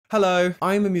Hello,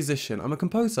 I'm a musician, I'm a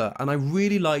composer, and I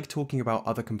really like talking about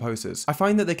other composers. I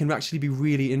find that they can actually be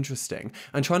really interesting,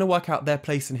 and trying to work out their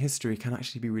place in history can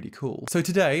actually be really cool. So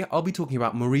today, I'll be talking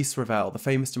about Maurice Ravel, the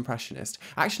famous Impressionist,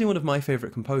 actually one of my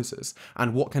favourite composers,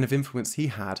 and what kind of influence he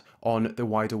had on the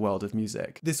wider world of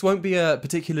music. This won't be a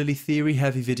particularly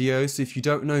theory-heavy video, so if you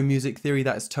don't know music theory,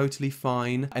 that is totally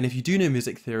fine, and if you do know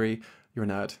music theory, you're a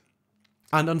nerd.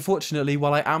 And unfortunately,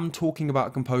 while I am talking about a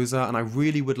composer and I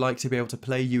really would like to be able to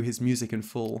play you his music in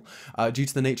full, due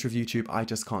to the nature of YouTube, I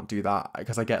just can't do that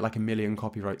because I get like a million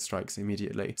copyright strikes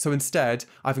immediately. So instead,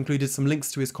 I've included some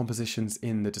links to his compositions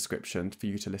in the description for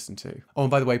you to listen to. Oh, and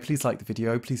by the way, please like the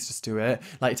video, please just do it.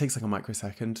 Like, it takes like a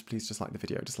microsecond. Please just like the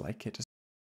video, just like it.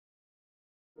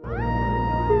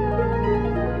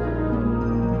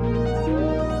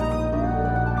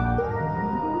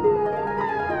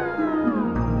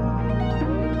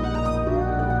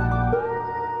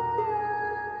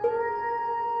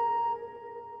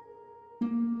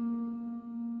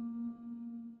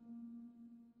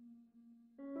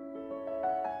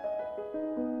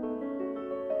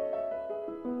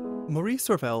 Maurice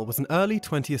Ravel was an early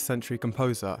 20th century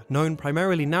composer, known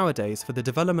primarily nowadays for the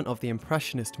development of the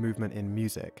Impressionist movement in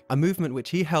music, a movement which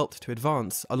he helped to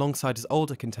advance alongside his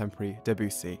older contemporary,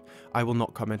 Debussy. I will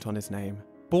not comment on his name.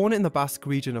 Born in the Basque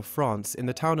region of France in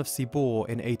the town of Ciboure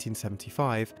in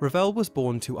 1875, Ravel was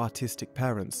born to artistic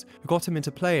parents, who got him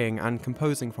into playing and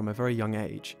composing from a very young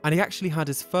age. And he actually had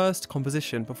his first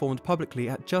composition performed publicly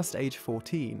at just age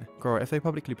 14. Girl, if they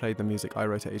publicly played the music I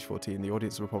wrote at age 14, the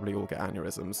audience would probably all get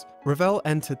aneurysms. Ravel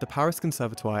entered the Paris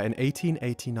Conservatoire in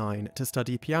 1889 to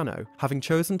study piano, having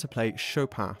chosen to play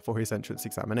Chopin for his entrance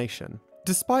examination.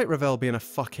 Despite Ravel being a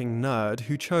fucking nerd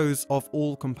who chose, of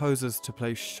all composers, to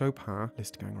play Chopin,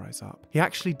 list going rise up, he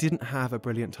actually didn't have a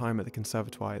brilliant time at the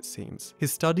Conservatoire, it seems.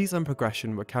 His studies and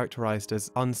progression were characterized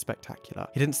as unspectacular.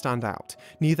 He didn't stand out,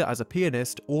 neither as a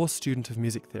pianist or student of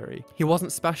music theory. He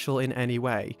wasn't special in any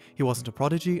way. He wasn't a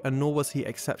prodigy, and nor was he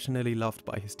exceptionally loved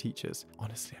by his teachers.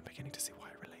 Honestly, I'm beginning to see why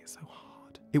it relates so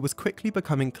hard. It was quickly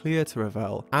becoming clear to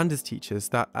Ravel and his teachers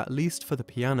that, at least for the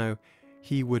piano,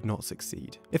 he would not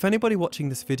succeed. If anybody watching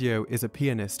this video is a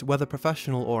pianist, whether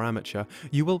professional or amateur,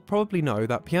 you will probably know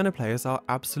that piano players are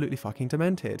absolutely fucking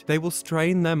demented. They will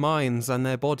strain their minds and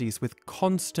their bodies with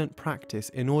constant practice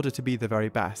in order to be the very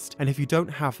best. And if you don't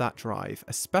have that drive,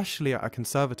 especially at a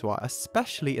conservatoire,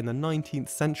 especially in the 19th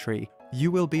century,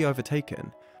 you will be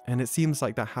overtaken. And it seems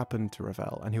like that happened to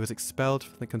Ravel, and he was expelled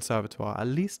from the conservatoire, at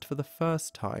least for the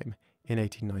first time, in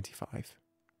 1895.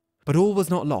 But all was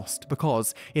not lost,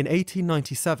 because in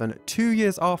 1897, 2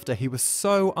 years after he was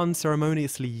so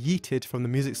unceremoniously yeeted from the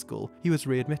music school, he was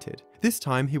readmitted. This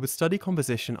time, he would study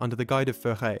composition under the guide of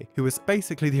Fauré, who was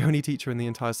basically the only teacher in the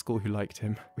entire school who liked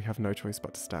him. We have no choice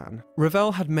but to stan.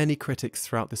 Ravel had many critics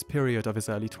throughout this period of his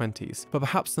early 20s, but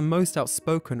perhaps the most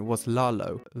outspoken was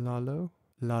Lalo.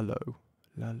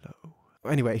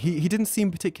 Anyway, he didn't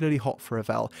seem particularly hot for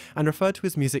Ravel, and referred to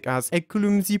his music as a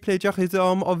clumsy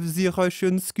plagiarism of the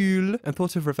Russian school, and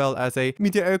thought of Ravel as a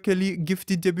mediocrely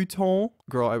gifted débutant.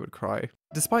 Girl, I would cry.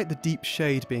 Despite the deep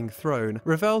shade being thrown,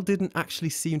 Ravel didn't actually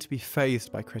seem to be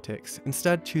fazed by critics,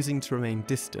 instead choosing to remain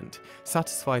distant,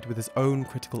 satisfied with his own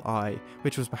critical eye,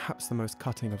 which was perhaps the most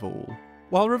cutting of all.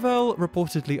 While Ravel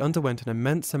reportedly underwent an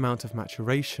immense amount of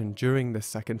maturation during this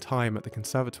second time at the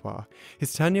Conservatoire,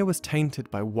 his tenure was tainted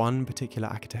by one particular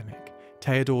academic,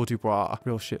 Théodore Dubois.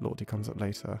 Real shitlord, he comes up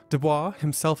later. Dubois,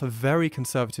 himself a very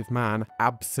conservative man,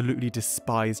 absolutely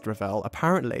despised Ravel,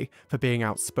 apparently for being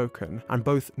outspoken, and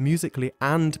both musically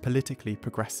and politically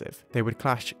progressive. They would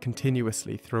clash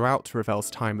continuously throughout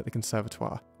Ravel's time at the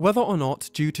Conservatoire. Whether or not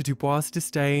due to Dubois'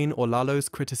 disdain or Lalo's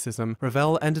criticism,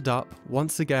 Ravel ended up,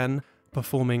 once again,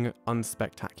 performing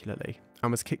unspectacularly,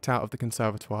 and was kicked out of the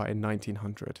Conservatoire in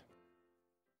 1900.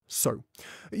 So,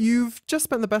 you've just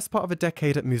spent the best part of a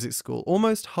decade at music school,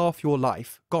 almost half your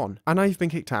life gone, and now you've been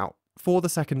kicked out for the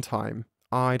second time.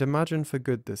 I'd imagine for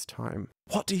good this time.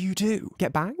 What do you do?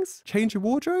 Get bangs? Change your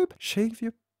wardrobe? Shave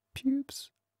your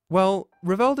pubes? Well,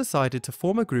 Ravel decided to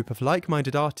form a group of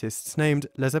like-minded artists named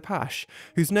Les Apaches,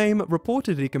 whose name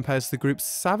reportedly compares the group's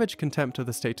savage contempt of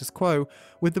the status quo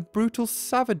with the brutal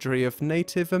savagery of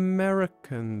Native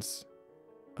Americans.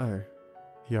 Oh,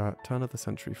 yeah, turn of the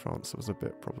century France was a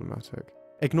bit problematic.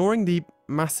 Ignoring the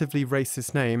massively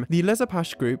racist name, the Les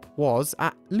Apaches group was,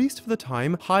 at least for the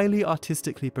time, highly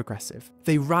artistically progressive.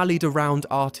 They rallied around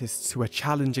artists who were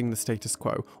challenging the status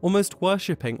quo, almost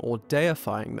worshipping or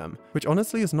deifying them, which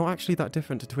honestly is not actually that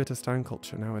different to Twitter stan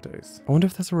culture nowadays. I wonder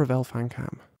if there's a Ravel fan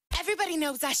cam. Everybody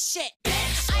knows that shit.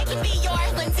 I can be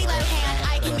your Lindsay Lohan.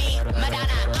 I can be Madonna.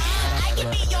 I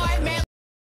can be your Marilyn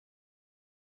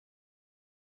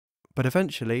But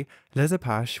eventually, Les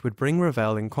Apaches would bring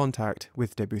Ravel in contact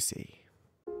with Debussy.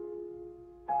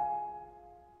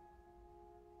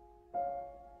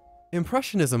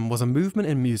 Impressionism was a movement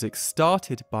in music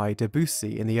started by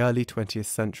Debussy in the early 20th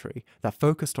century that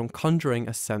focused on conjuring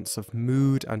a sense of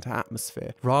mood and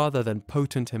atmosphere rather than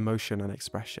potent emotion and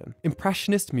expression.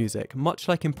 Impressionist music, much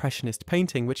like Impressionist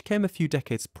painting, which came a few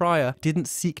decades prior, didn't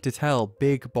seek to tell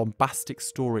big, bombastic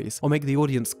stories or make the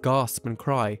audience gasp and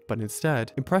cry, but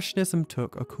instead, Impressionism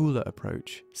took a cooler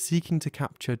approach, seeking to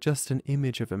capture just an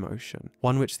image of emotion,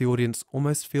 one which the audience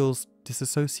almost feels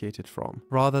disassociated from,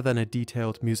 rather than a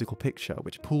detailed musical picture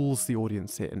which pulls the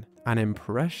audience in. An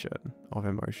impression of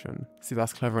emotion. See,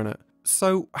 that's clever, innit?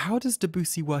 So, how does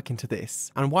Debussy work into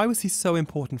this? And why was he so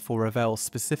important for Ravel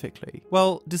specifically?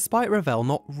 Well, despite Ravel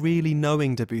not really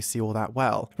knowing Debussy all that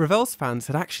well, Ravel's fans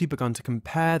had actually begun to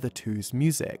compare the two's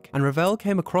music, and Ravel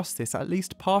came across this at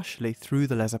least partially through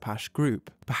the Les Apaches group.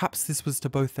 Perhaps this was to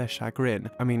both their chagrin.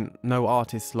 I mean, no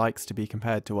artist likes to be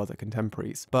compared to other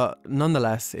contemporaries, but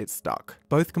nonetheless, it stuck.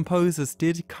 Both composers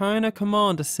did kinda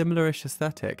command a similar-ish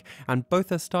aesthetic, and both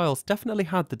their styles definitely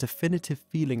had the definitive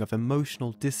feeling of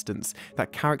emotional distance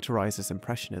that characterizes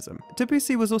Impressionism.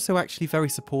 Debussy was also actually very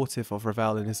supportive of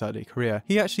Ravel in his early career.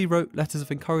 He actually wrote letters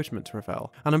of encouragement to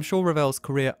Ravel, and I'm sure Ravel's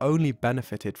career only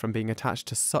benefited from being attached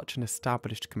to such an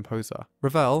established composer.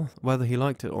 Ravel, whether he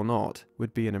liked it or not,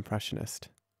 would be an Impressionist.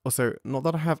 Also, not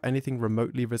that I have anything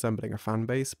remotely resembling a fan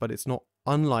base, but it's not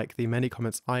unlike the many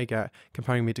comments I get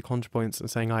comparing me to ContraPoints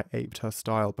and saying I aped her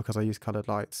style because I use coloured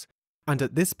lights. And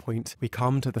at this point, we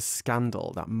come to the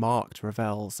scandal that marked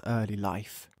Ravel's early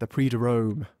life, the Prix de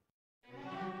Rome.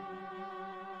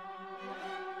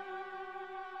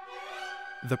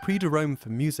 The Prix de Rome for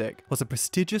music was a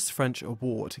prestigious French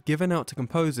award given out to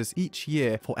composers each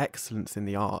year for excellence in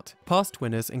the art. Past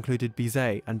winners included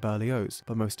Bizet and Berlioz,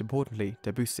 but most importantly,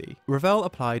 Debussy. Ravel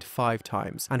applied 5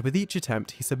 times, and with each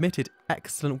attempt he submitted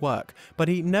excellent work, but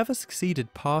he never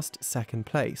succeeded past second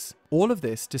place. All of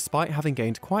this despite having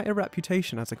gained quite a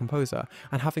reputation as a composer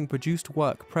and having produced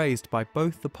work praised by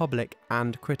both the public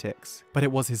and critics. But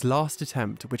it was his last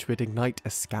attempt which would ignite a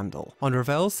scandal. On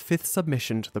Ravel's 5th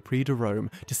submission to the Prix de Rome,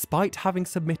 despite having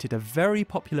submitted a very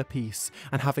popular piece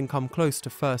and having come close to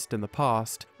first in the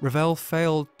past, Ravel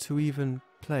failed to even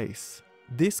place.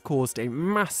 This caused a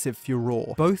massive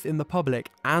furore, both in the public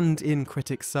and in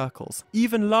critics' circles.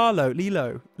 Even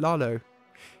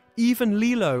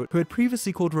Lilo, who had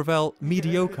previously called Ravel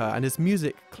mediocre and his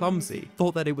music clumsy,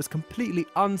 thought that it was completely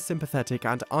unsympathetic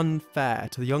and unfair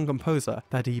to the young composer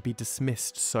that he be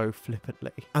dismissed so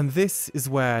flippantly. And this is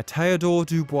where Théodore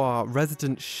Dubois'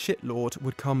 resident shitlord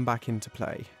would come back into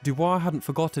play. Dubois hadn't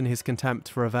forgotten his contempt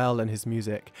for Ravel and his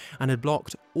music, and had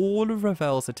blocked all of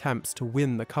Ravel's attempts to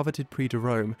win the coveted Prix de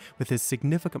Rome with his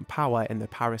significant power in the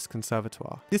Paris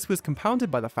Conservatoire. This was compounded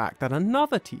by the fact that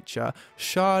another teacher,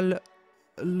 Charles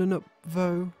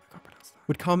Lenouveau,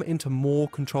 would come into more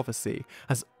controversy,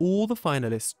 as all the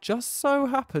finalists just so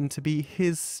happened to be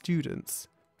his students.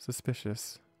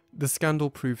 Suspicious. The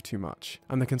scandal proved too much,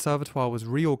 and the Conservatoire was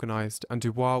reorganised and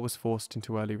Dubois was forced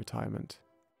into early retirement.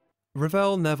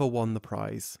 Ravel never won the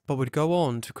prize, but would go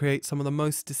on to create some of the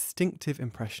most distinctive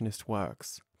Impressionist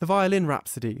works. The Violin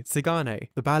Rhapsody, Tzigane,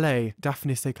 the ballet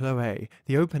Daphnis et Chloé,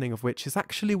 the opening of which is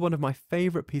actually one of my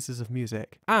favourite pieces of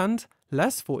music, and,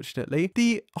 less fortunately,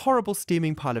 the horrible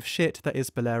steaming pile of shit that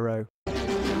is Bolero.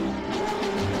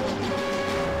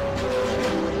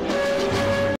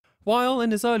 While in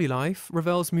his early life,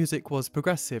 Ravel's music was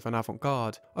progressive and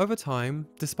avant-garde, over time,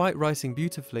 despite writing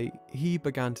beautifully, he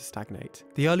began to stagnate.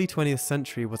 The early 20th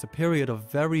century was a period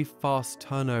of very fast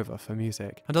turnover for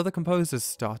music, and other composers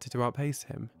started to outpace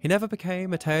him. He never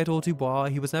became a Théodore Dubois,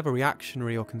 he was never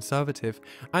reactionary or conservative,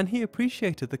 and he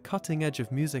appreciated the cutting edge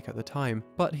of music at the time,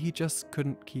 but he just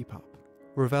couldn't keep up.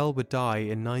 Ravel would die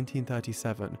in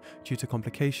 1937 due to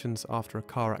complications after a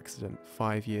car accident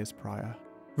 5 years prior.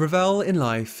 Ravel in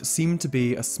life seemed to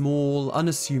be a small,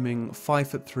 unassuming,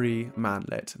 5'3"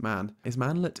 manlet. Man, is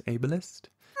manlet ableist?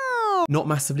 Not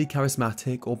massively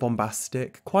charismatic or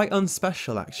bombastic, quite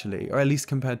unspecial actually, or at least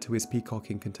compared to his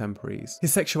peacocking contemporaries.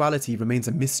 His sexuality remains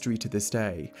a mystery to this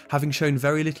day, having shown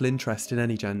very little interest in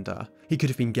any gender. He could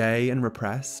have been gay and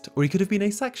repressed, or he could have been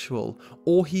asexual,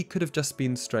 or he could have just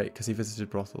been straight because he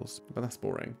visited brothels, but that's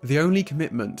boring. The only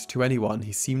commitment to anyone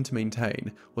he seemed to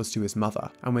maintain was to his mother,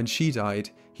 and when she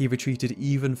died, he retreated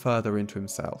even further into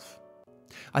himself.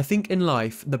 I think in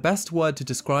life, the best word to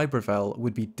describe Ravel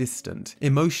would be distant,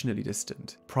 emotionally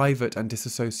distant, private and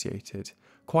disassociated,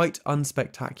 quite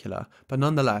unspectacular, but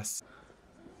nonetheless...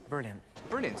 Brilliant.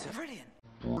 Brilliant. Brilliant.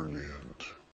 Brilliant.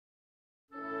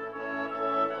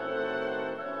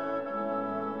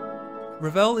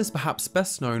 Ravel is perhaps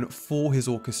best known for his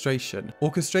orchestration.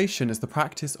 Orchestration is the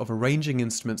practice of arranging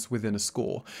instruments within a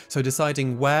score, so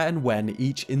deciding where and when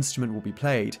each instrument will be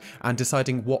played, and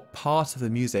deciding what part of the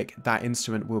music that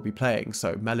instrument will be playing,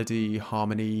 so melody,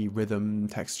 harmony, rhythm,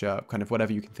 texture, kind of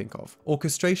whatever you can think of.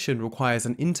 Orchestration requires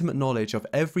an intimate knowledge of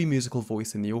every musical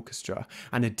voice in the orchestra,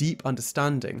 and a deep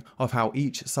understanding of how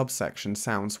each subsection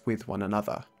sounds with one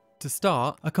another. To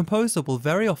start, a composer will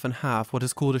very often have what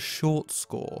is called a short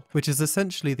score, which is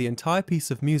essentially the entire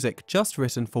piece of music just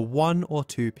written for one or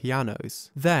two pianos.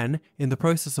 Then, in the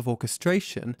process of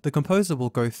orchestration, the composer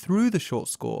will go through the short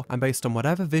score and based on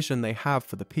whatever vision they have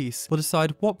for the piece, will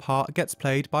decide what part gets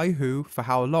played by who, for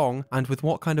how long, and with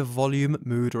what kind of volume,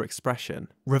 mood or expression.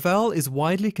 Ravel is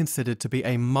widely considered to be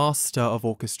a master of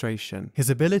orchestration. His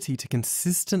ability to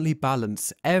consistently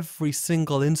balance every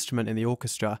single instrument in the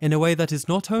orchestra in a way that is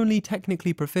not only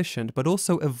technically proficient but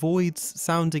also avoids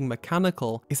sounding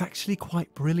mechanical is actually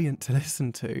quite brilliant to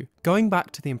listen to. Going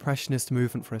back to the Impressionist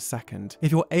movement for a second,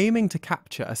 if you're aiming to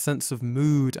capture a sense of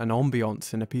mood and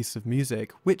ambiance in a piece of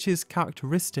music, which is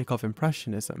characteristic of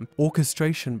Impressionism,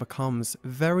 orchestration becomes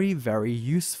very, very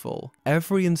useful.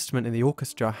 Every instrument in the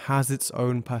orchestra has its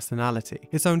own personality,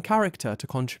 its own character to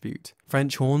contribute.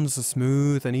 French horns are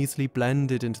smooth and easily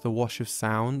blended into the wash of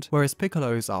sound, whereas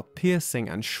piccolos are piercing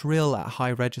and shrill at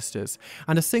high registers,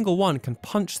 and a single one can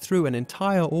punch through an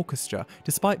entire orchestra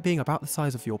despite being about the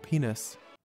size of your penis.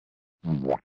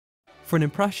 For an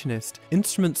Impressionist,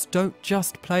 instruments don't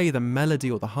just play the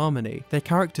melody or the harmony, their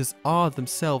characters are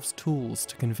themselves tools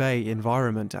to convey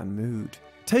environment and mood.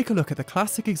 Take a look at the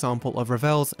classic example of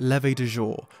Ravel's Lever de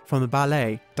Jour from the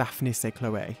ballet Daphnis et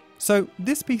Chloé. So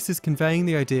this piece is conveying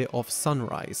the idea of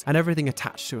sunrise and everything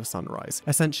attached to a sunrise,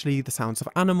 essentially the sounds of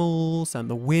animals and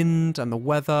the wind and the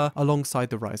weather alongside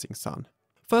the rising sun.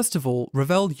 First of all,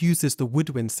 Ravel uses the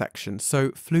woodwind section,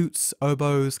 so flutes,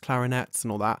 oboes, clarinets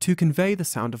and all that, to convey the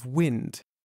sound of wind.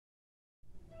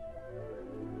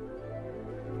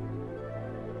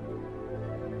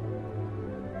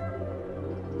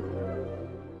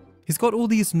 He's got all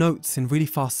these notes in really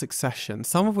fast succession,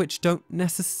 some of which don't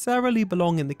necessarily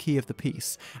belong in the key of the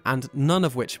piece, and none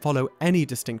of which follow any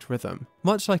distinct rhythm.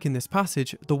 Much like in this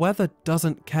passage, the weather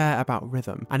doesn't care about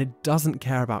rhythm, and it doesn't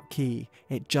care about key,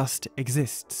 it just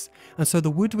exists. And so the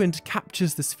woodwind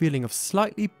captures this feeling of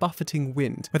slightly buffeting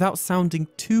wind without sounding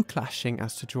too clashing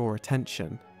as to draw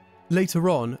attention. Later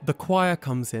on, the choir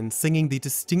comes in singing the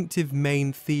distinctive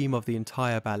main theme of the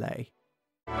entire ballet.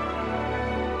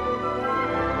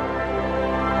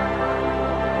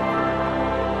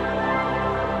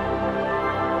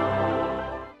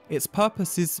 Its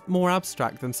purpose is more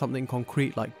abstract than something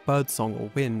concrete like birdsong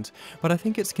or wind, but I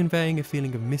think it's conveying a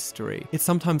feeling of mystery. It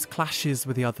sometimes clashes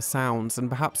with the other sounds and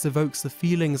perhaps evokes the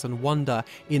feelings and wonder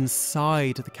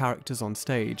inside the characters on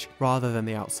stage rather than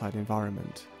the outside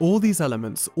environment. All these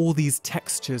elements, all these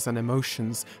textures and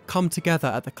emotions come together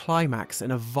at the climax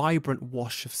in a vibrant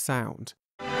wash of sound.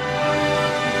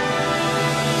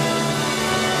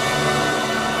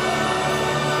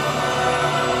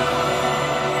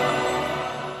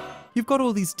 You've got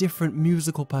all these different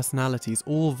musical personalities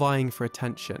all vying for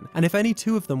attention, and if any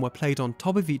two of them were played on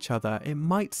top of each other, it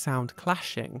might sound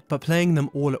clashing, but playing them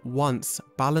all at once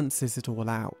balances it all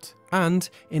out. And,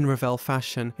 in Ravel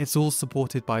fashion, it's all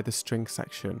supported by the string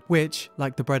section, which,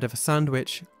 like the bread of a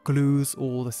sandwich, glues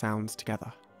all the sounds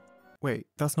together. Wait,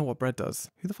 that's not what bread does.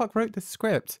 Who the fuck wrote this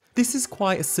script? This is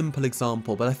quite a simple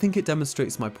example, but I think it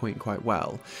demonstrates my point quite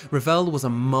well. Ravel was a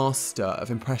master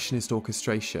of Impressionist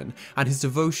orchestration, and his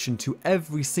devotion to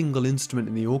every single instrument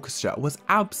in the orchestra was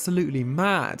absolutely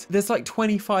mad. There's like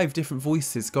 25 different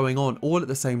voices going on all at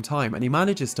the same time, and he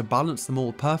manages to balance them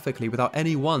all perfectly without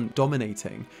any one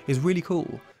dominating. It's really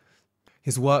cool.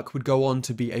 His work would go on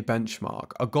to be a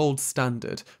benchmark, a gold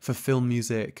standard for film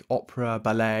music, opera,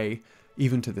 ballet,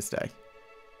 even to this day.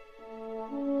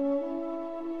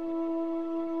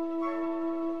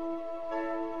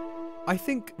 I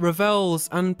think Ravel's,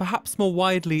 and perhaps more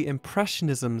widely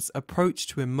Impressionism's, approach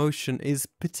to emotion is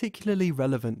particularly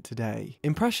relevant today.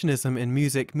 Impressionism in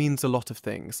music means a lot of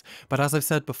things, but as I've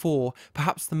said before,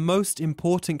 perhaps the most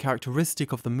important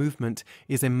characteristic of the movement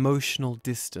is emotional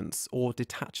distance or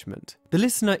detachment. The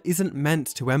listener isn't meant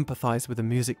to empathise with the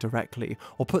music directly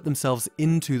or put themselves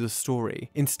into the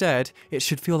story. Instead, it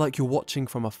should feel like you're watching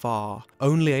from afar,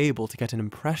 only able to get an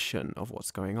impression of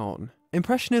what's going on.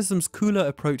 Impressionism's cooler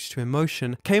approach to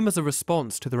emotion came as a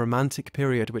response to the Romantic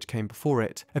period which came before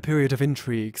it, a period of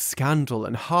intrigue, scandal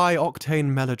and high-octane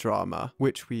melodrama,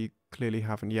 which we clearly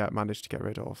haven't yet managed to get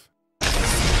rid of.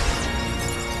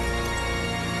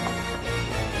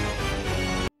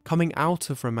 Coming out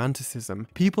of Romanticism,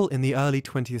 people in the early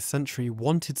 20th century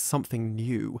wanted something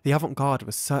new. The avant-garde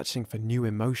was searching for new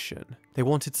emotion. They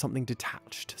wanted something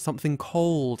detached, something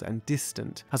cold and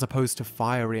distant, as opposed to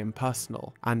fiery and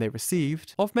personal, and they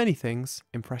received, of many things,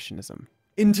 Impressionism.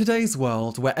 In today's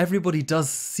world, where everybody does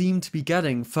seem to be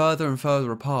getting further and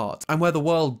further apart, and where the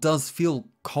world does feel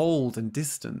cold and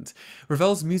distant,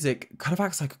 Ravel's music kind of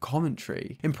acts like a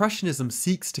commentary. Impressionism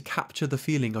seeks to capture the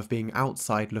feeling of being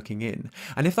outside looking in,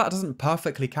 and if that doesn't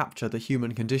perfectly capture the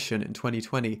human condition in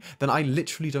 2020, then I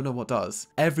literally don't know what does.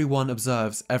 Everyone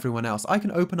observes everyone else. I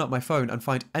can open up my phone and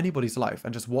find anybody's life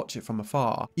and just watch it from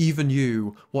afar. Even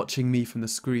you, watching me from the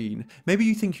screen. Maybe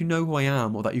you think you know who I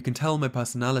am, or that you can tell my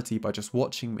personality by just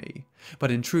watching me. But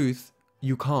in truth,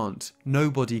 you can't.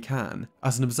 Nobody can.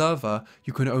 As an observer,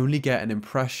 you can only get an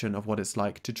impression of what it's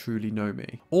like to truly know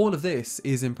me. All of this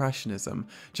is Impressionism,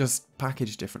 just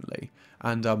packaged differently.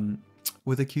 And,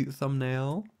 with a cute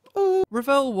thumbnail.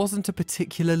 Ravel wasn't a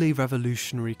particularly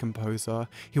revolutionary composer,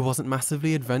 he wasn't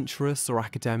massively adventurous or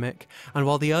academic, and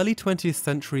while the early 20th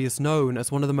century is known as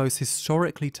one of the most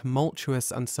historically tumultuous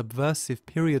and subversive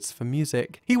periods for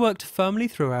music, he worked firmly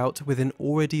throughout within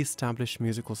already established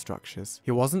musical structures.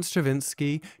 He wasn't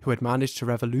Stravinsky, who had managed to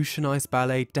revolutionize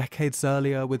ballet decades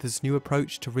earlier with his new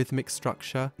approach to rhythmic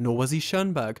structure, nor was he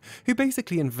Schoenberg, who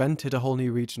basically invented a whole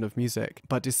new region of music.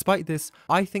 But despite this,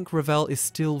 I think Ravel is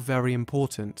still very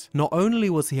important. Not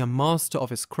only was he a master of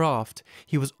his craft,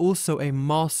 he was also a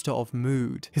master of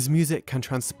mood. His music can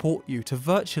transport you to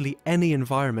virtually any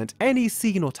environment, any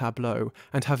scene or tableau,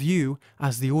 and have you,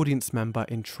 as the audience member,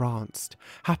 entranced,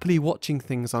 happily watching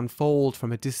things unfold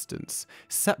from a distance,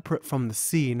 separate from the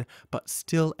scene, but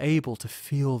still able to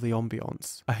feel the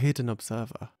ambience, a hidden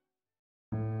observer.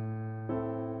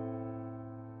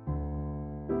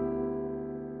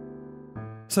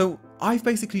 So I've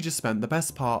basically just spent the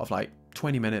best part of like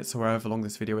 20 minutes or however long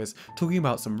this video is talking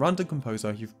about some random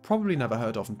composer you've probably never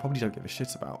heard of and probably don't give a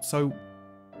shit about. So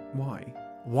why?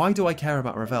 Why do I care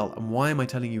about Ravel, and why am I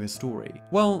telling you his story?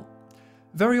 Well,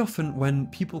 very often when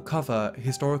people cover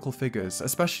historical figures,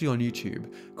 especially on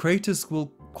YouTube, creators will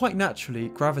quite naturally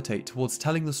gravitate towards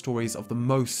telling the stories of the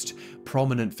most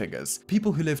prominent figures.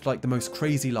 People who lived like the most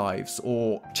crazy lives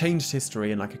or changed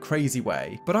history in like a crazy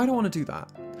way. But I don't want to do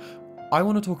that. I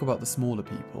want to talk about the smaller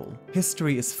people.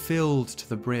 History is filled to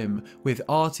the brim with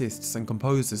artists and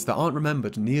composers that aren't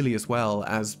remembered nearly as well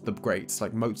as the greats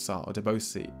like Mozart or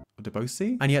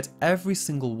Debussy. And yet every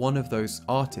single one of those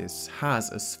artists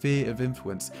has a sphere of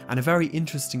influence and a very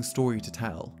interesting story to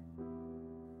tell.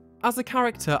 As a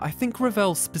character, I think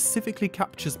Ravel specifically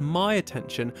captures my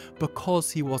attention because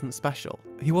he wasn't special.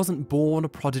 He wasn't born a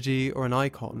prodigy or an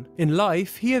icon. In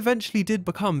life, he eventually did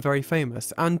become very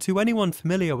famous, and to anyone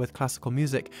familiar with classical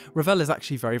music, Ravel is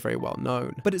actually very, very well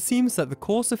known. But it seems that the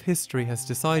course of history has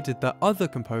decided that other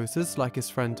composers, like his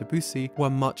friend Debussy,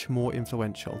 were much more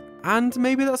influential. And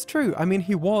maybe that's true. I mean,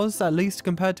 he was, at least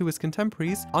compared to his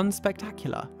contemporaries,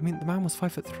 unspectacular. I mean, the man was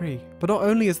 5'3". But not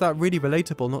only is that really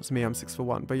relatable, not to me, I'm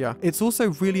 6'1", but yeah, it's also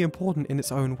really important in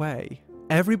its own way.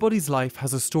 Everybody's life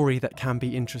has a story that can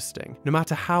be interesting, no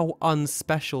matter how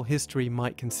unspecial history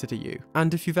might consider you.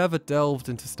 And if you've ever delved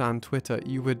into Stan Twitter,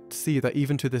 you would see that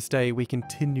even to this day, we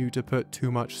continue to put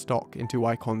too much stock into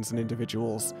icons and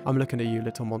individuals. I'm looking at you,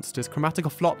 little monsters. Chromatica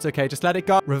flopped, okay, just let it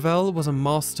go. Ravel was a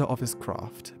master of his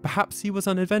craft. Perhaps he was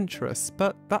unadventurous,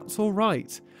 but that's all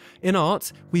right. In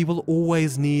art, we will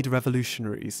always need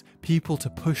revolutionaries, people to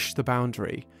push the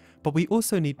boundary. But we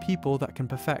also need people that can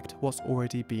perfect what's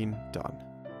already been done.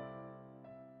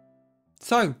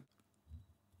 So,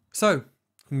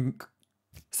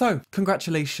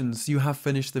 congratulations, you have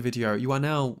finished the video. You are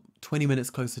now 20 minutes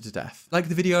closer to death. Like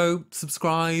the video,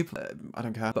 subscribe, I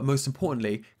don't care. But most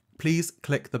importantly, please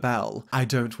click the bell. I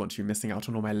don't want you missing out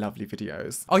on all my lovely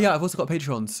videos. Oh yeah, I've also got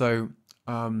Patreon, so,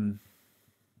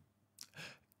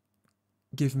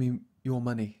 give me your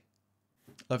money.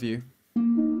 Love you.